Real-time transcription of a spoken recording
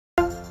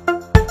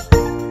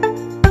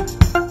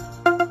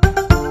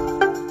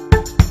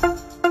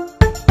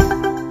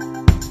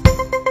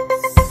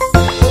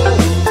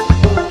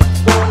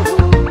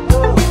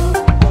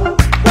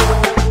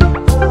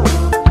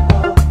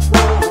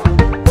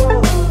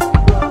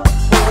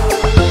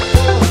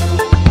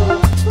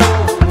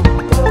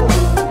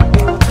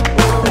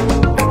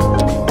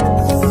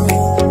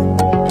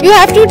You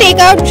have to take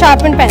out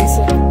sharpened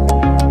pencil.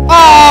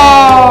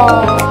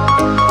 Oh.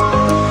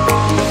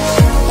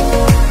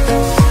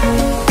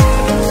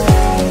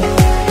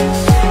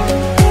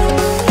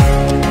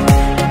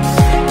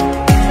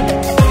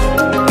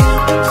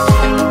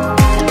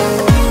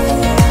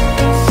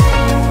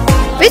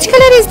 Which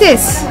color is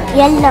this?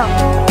 Yellow.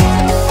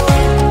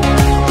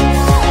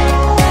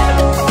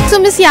 So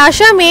Miss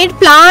Yasha made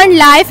plant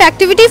life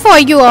activity for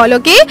you all,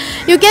 okay?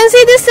 You can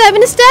see this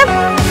 7-step.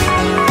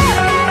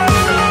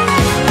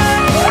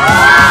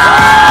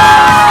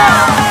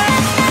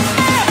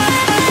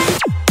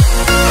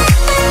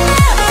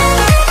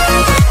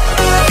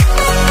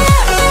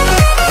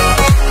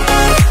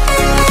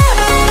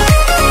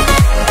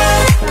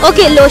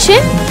 Okay,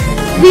 Loshin,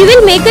 we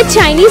will make a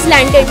Chinese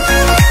lantern.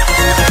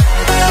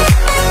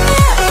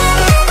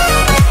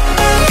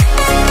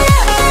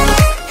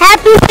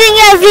 Happy spring,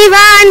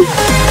 everyone!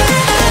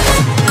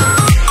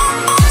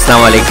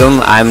 Assalamu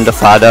alaikum. I'm the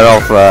father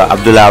of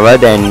Abdul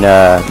Awad and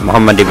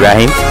Muhammad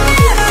Ibrahim,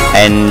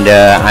 and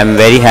I'm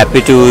very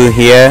happy to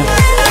hear,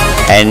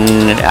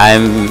 and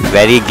I'm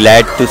very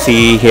glad to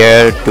see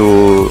here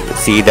to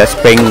see the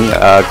spring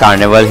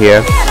carnival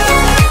here.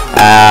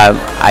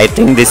 I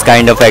think this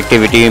kind of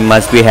activity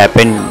must be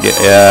happen.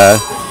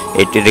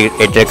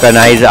 It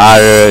recognize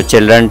our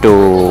children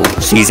to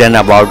season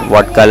about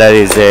what color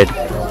is it,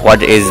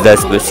 what is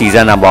the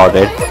season about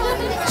it.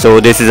 So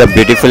this is a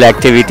beautiful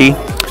activity,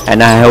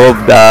 and I hope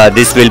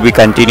this will be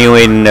continue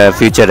in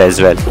future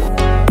as well. 8,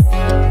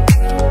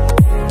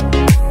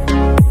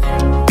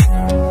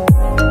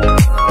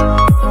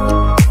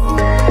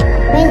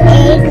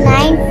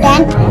 9,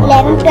 10,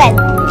 11,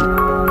 12.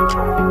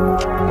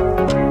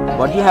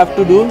 What you have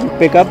to do,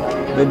 pick up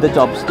with the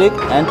chopstick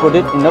and put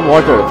it in the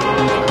water.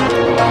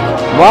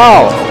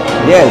 Wow!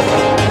 Yes,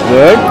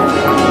 good.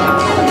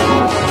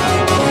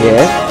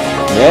 Yes,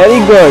 very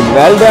good.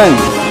 Well done.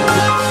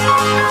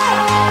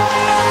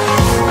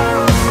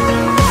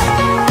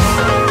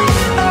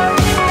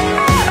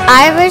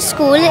 Our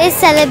school is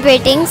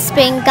celebrating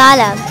Spring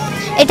Gala.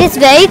 It is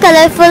very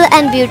colorful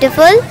and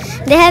beautiful.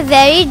 They have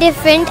very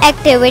different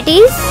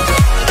activities.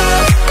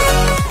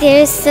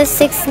 There is the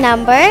 6th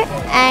number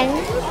and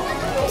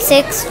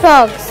 6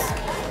 frogs.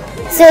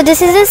 So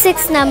this is the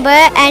 6th number,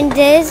 and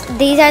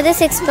these are the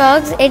 6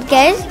 frogs. It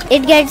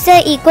gets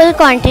the equal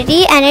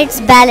quantity and it's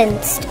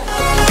balanced.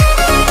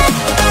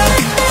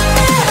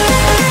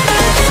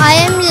 I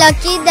am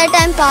lucky that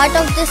I'm part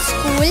of this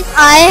school.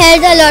 I had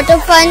a lot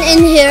of fun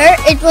in here.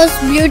 It was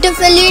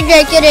beautifully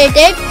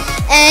decorated,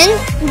 and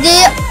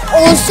they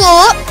also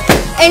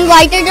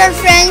invited our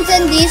friends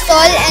and these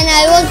all, and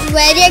I was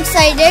very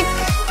excited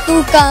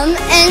to come,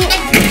 and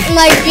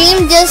my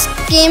dream just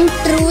came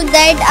true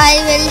that I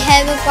will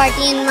have a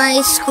party in my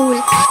school.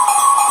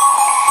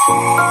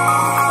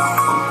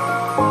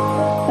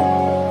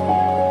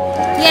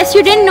 Yes,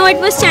 you didn't know it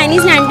was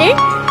Chinese lantern?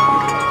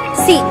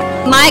 See,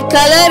 my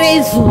color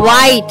is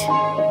white.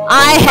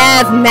 I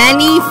have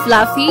many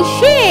fluffy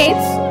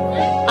shapes.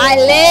 I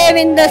live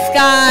in the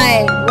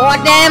sky.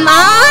 What am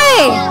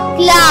I?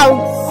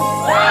 Clouds.